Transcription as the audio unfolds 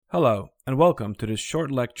Hello, and welcome to this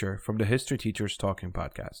short lecture from the History Teachers Talking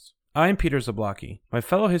Podcast. I am Peter Zablocki. My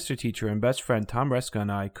fellow history teacher and best friend Tom Reska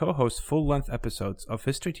and I co-host full-length episodes of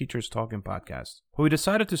History Teachers Talking Podcast, but we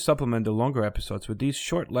decided to supplement the longer episodes with these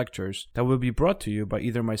short lectures that will be brought to you by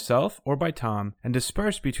either myself or by Tom and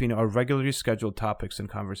dispersed between our regularly scheduled topics and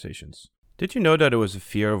conversations. Did you know that it was a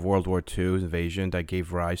fear of World War II invasion that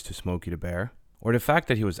gave rise to Smokey the Bear? Or the fact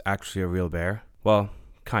that he was actually a real bear? Well,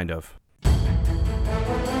 kind of.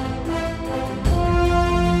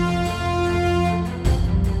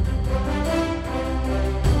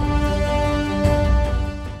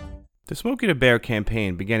 The Smokey the Bear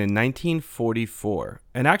campaign began in 1944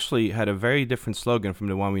 and actually had a very different slogan from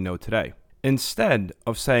the one we know today. Instead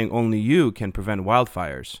of saying only you can prevent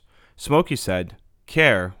wildfires, Smokey said,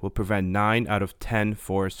 CARE will prevent 9 out of 10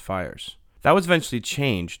 forest fires. That was eventually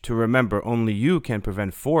changed to remember only you can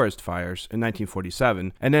prevent forest fires in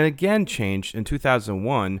 1947, and then again changed in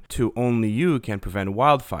 2001 to only you can prevent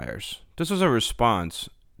wildfires. This was a response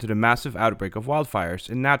to the massive outbreak of wildfires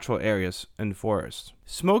in natural areas and forests.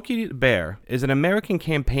 Smokey the Bear is an American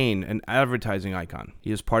campaign and advertising icon.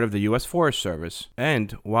 He is part of the U.S. Forest Service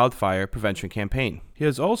and Wildfire Prevention Campaign. He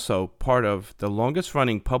is also part of the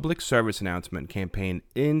longest-running public service announcement campaign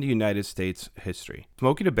in the United States history.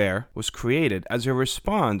 Smokey the Bear was created as a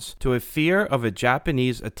response to a fear of a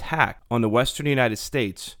Japanese attack on the western United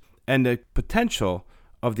States and the potential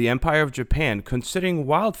of the Empire of Japan considering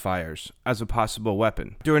wildfires as a possible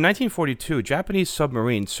weapon. During 1942, Japanese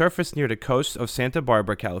submarines surfaced near the coast of Santa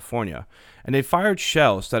Barbara, California, and they fired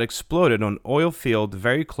shells that exploded on an oil field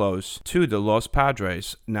very close to the Los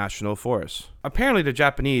Padres National Forest. Apparently, the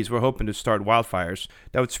Japanese were hoping to start wildfires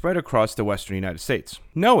that would spread across the western United States.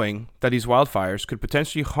 Knowing that these wildfires could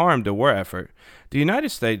potentially harm the war effort, the United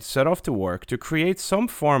States set off to work to create some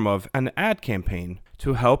form of an ad campaign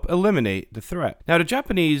to help eliminate the threat. Now, the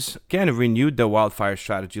Japanese again renewed the wildfire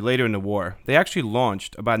strategy later in the war. They actually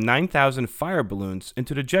launched about 9,000 fire balloons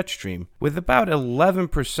into the jet stream, with about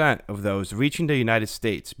 11% of those reaching the United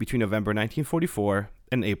States between November 1944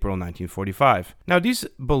 and April 1945. Now, these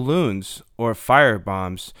balloons, or fire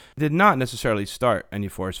bombs, did not necessarily start any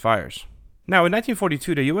forest fires. Now, in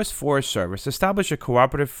 1942, the U.S. Forest Service established a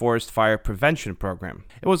cooperative forest fire prevention program.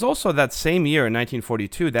 It was also that same year in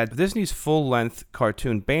 1942 that Disney's full-length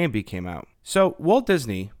cartoon Bambi came out. So, Walt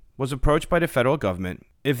Disney was approached by the federal government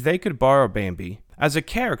if they could borrow Bambi as a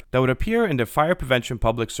character that would appear in the fire prevention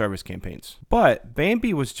public service campaigns. But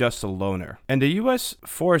Bambi was just a loner, and the U.S.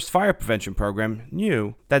 Forest Fire Prevention Program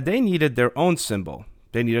knew that they needed their own symbol.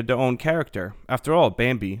 They needed their own character. After all,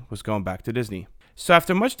 Bambi was going back to Disney. So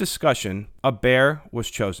after much discussion, a bear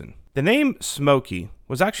was chosen. The name Smokey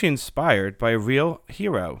was actually inspired by a real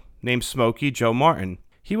hero named Smokey Joe Martin.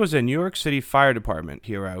 He was a New York City Fire Department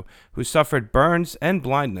hero who suffered burns and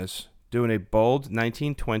blindness during a bold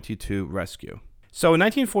 1922 rescue. So in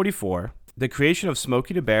 1944, the creation of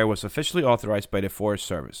Smokey the Bear was officially authorized by the Forest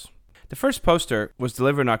Service. The first poster was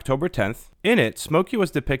delivered on October 10th. In it, Smokey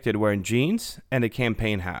was depicted wearing jeans and a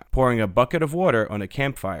campaign hat, pouring a bucket of water on a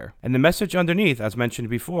campfire. And the message underneath, as mentioned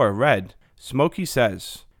before, read, Smokey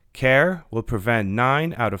says, CARE will prevent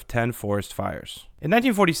 9 out of 10 forest fires. In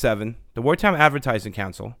 1947, the Wartime Advertising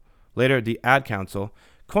Council, later the Ad Council,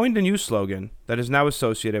 coined a new slogan that is now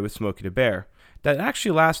associated with Smokey the Bear that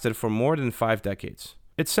actually lasted for more than 5 decades.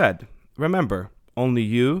 It said, remember, only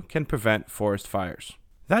you can prevent forest fires.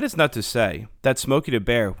 That is not to say that Smokey the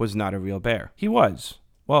Bear was not a real bear. He was.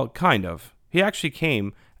 Well, kind of. He actually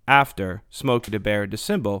came after Smokey the Bear, the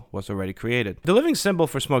symbol, was already created. The living symbol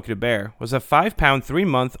for Smokey the Bear was a 5-pound,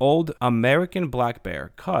 3-month-old American black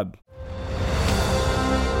bear cub.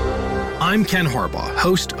 I'm Ken Harbaugh,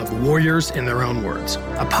 host of Warriors in Their Own Words,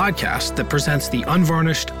 a podcast that presents the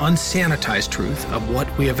unvarnished, unsanitized truth of what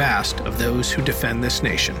we have asked of those who defend this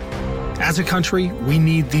nation. As a country, we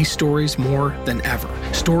need these stories more than ever.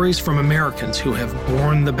 Stories from Americans who have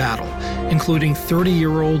borne the battle, including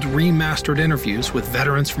 30-year-old remastered interviews with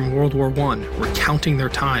veterans from World War I recounting their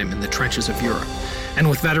time in the trenches of Europe, and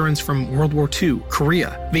with veterans from World War II,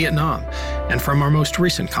 Korea, Vietnam, and from our most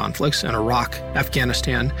recent conflicts in Iraq,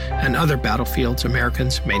 Afghanistan, and other battlefields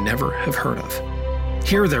Americans may never have heard of.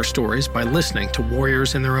 Hear their stories by listening to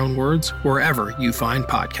Warriors in Their Own Words wherever you find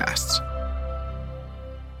podcasts.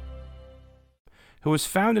 Who was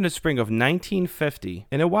found in the spring of 1950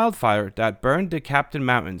 in a wildfire that burned the Captain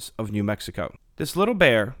Mountains of New Mexico. This little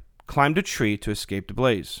bear climbed a tree to escape the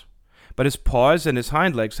blaze, but his paws and his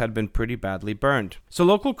hind legs had been pretty badly burned. So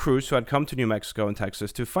local crews who had come to New Mexico and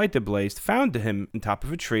Texas to fight the blaze found him on top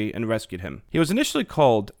of a tree and rescued him. He was initially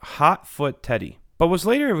called Hot Foot Teddy, but was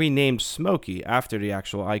later renamed Smokey after the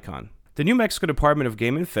actual icon. The New Mexico Department of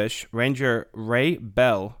Game and Fish, Ranger Ray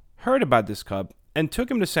Bell, heard about this cub and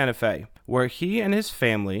took him to Santa Fe, where he and his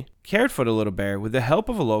family cared for the little bear with the help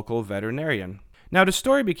of a local veterinarian. Now, the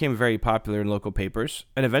story became very popular in local papers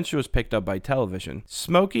and eventually was picked up by television.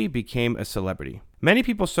 Smokey became a celebrity. Many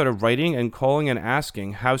people started writing and calling and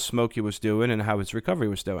asking how Smokey was doing and how his recovery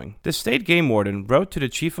was doing. The state game warden wrote to the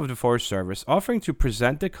chief of the Forest Service offering to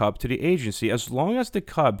present the cub to the agency as long as the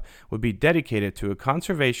cub would be dedicated to a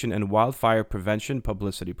conservation and wildfire prevention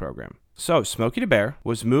publicity program. So, Smokey the Bear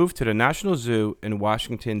was moved to the National Zoo in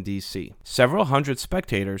Washington, D.C. Several hundred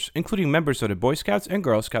spectators, including members of the Boy Scouts and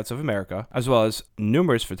Girl Scouts of America, as well as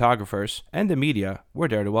numerous photographers and the media, were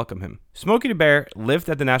there to welcome him. Smokey the Bear lived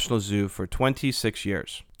at the National Zoo for 26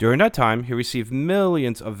 years. During that time, he received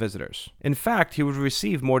millions of visitors. In fact, he would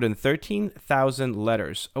receive more than 13,000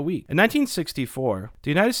 letters a week. In 1964,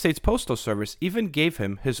 the United States Postal Service even gave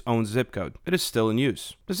him his own zip code. It is still in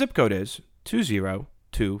use. The zip code is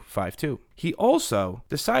 20252. He also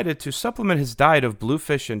decided to supplement his diet of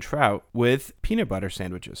bluefish and trout with peanut butter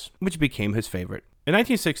sandwiches, which became his favorite. In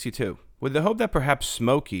 1962, with the hope that perhaps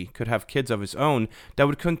Smokey could have kids of his own that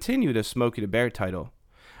would continue the Smokey the Bear title,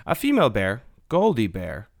 a female bear, Goldie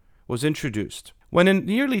Bear, was introduced. When in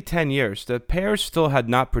nearly 10 years the pair still had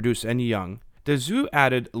not produced any young, the zoo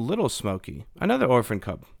added Little Smokey, another orphan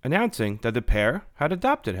cub, announcing that the pair had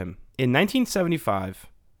adopted him. In 1975,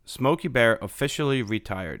 Smokey Bear officially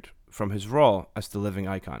retired from his role as the living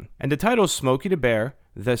icon, and the title Smokey the Bear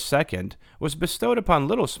II was bestowed upon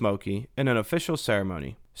Little Smokey in an official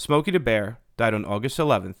ceremony. Smokey the Bear died on August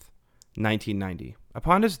 11th, 1990.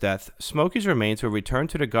 Upon his death, Smokey's remains were returned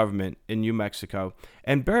to the government in New Mexico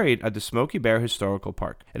and buried at the Smokey Bear Historical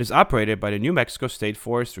Park. It is operated by the New Mexico State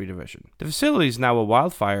Forestry Division. The facility is now a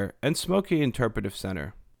wildfire and Smokey interpretive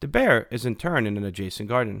center. The bear is interred in an adjacent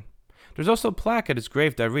garden. There's also a plaque at his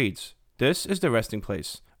grave that reads, "This is the resting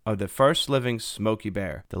place of the first living Smokey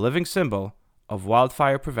Bear, the living symbol of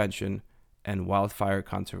wildfire prevention and wildfire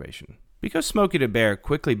conservation." Because Smokey the Bear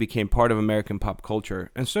quickly became part of American pop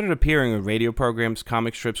culture and started appearing in radio programs,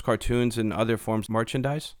 comic strips, cartoons, and other forms of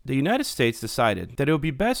merchandise, the United States decided that it would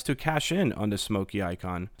be best to cash in on the Smokey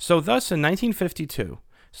icon. So thus, in 1952,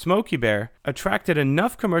 Smokey Bear attracted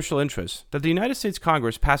enough commercial interest that the United States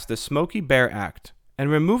Congress passed the Smokey Bear Act and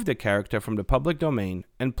removed the character from the public domain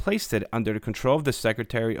and placed it under the control of the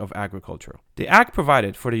Secretary of Agriculture. The act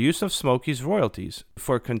provided for the use of Smokey's royalties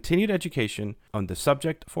for continued education on the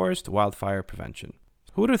subject forest wildfire prevention.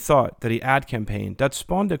 Who would have thought that the ad campaign that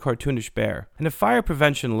spawned the cartoonish bear and the fire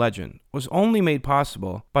prevention legend was only made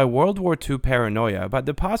possible by World War II paranoia about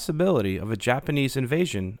the possibility of a Japanese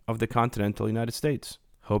invasion of the continental United States?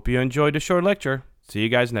 Hope you enjoyed the short lecture. See you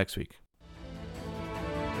guys next week.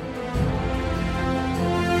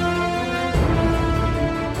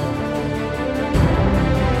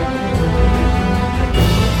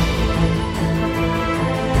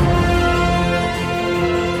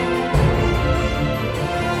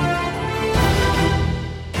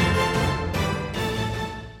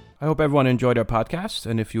 I hope everyone enjoyed our podcast,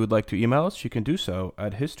 and if you would like to email us, you can do so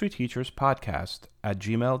at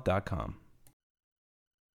historyteacherspodcast@gmail.com.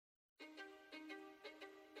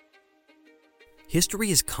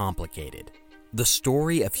 History is complicated. The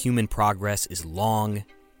story of human progress is long,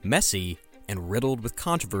 messy, and riddled with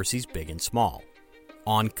controversies big and small.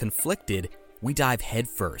 On Conflicted, we dive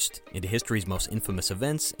headfirst into history's most infamous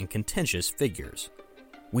events and contentious figures.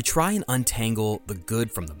 We try and untangle the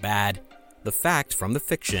good from the bad, the fact from the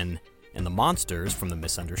fiction, and the monsters from the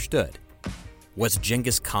misunderstood. Was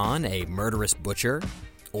Genghis Khan a murderous butcher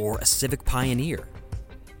or a civic pioneer?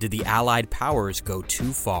 Did the Allied powers go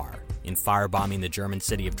too far in firebombing the German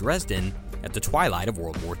city of Dresden at the twilight of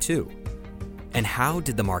World War II? And how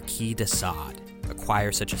did the Marquis de Sade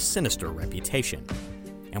acquire such a sinister reputation?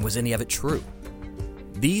 And was any of it true?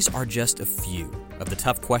 These are just a few of the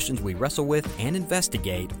tough questions we wrestle with and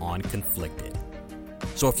investigate on Conflicted.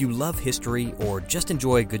 So if you love history or just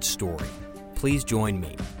enjoy a good story, please join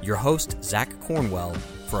me, your host, Zach Cornwell,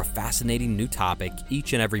 for a fascinating new topic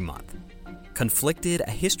each and every month. Conflicted,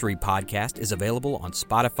 a history podcast, is available on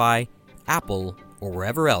Spotify, Apple, or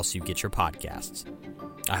wherever else you get your podcasts.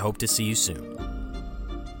 I hope to see you soon.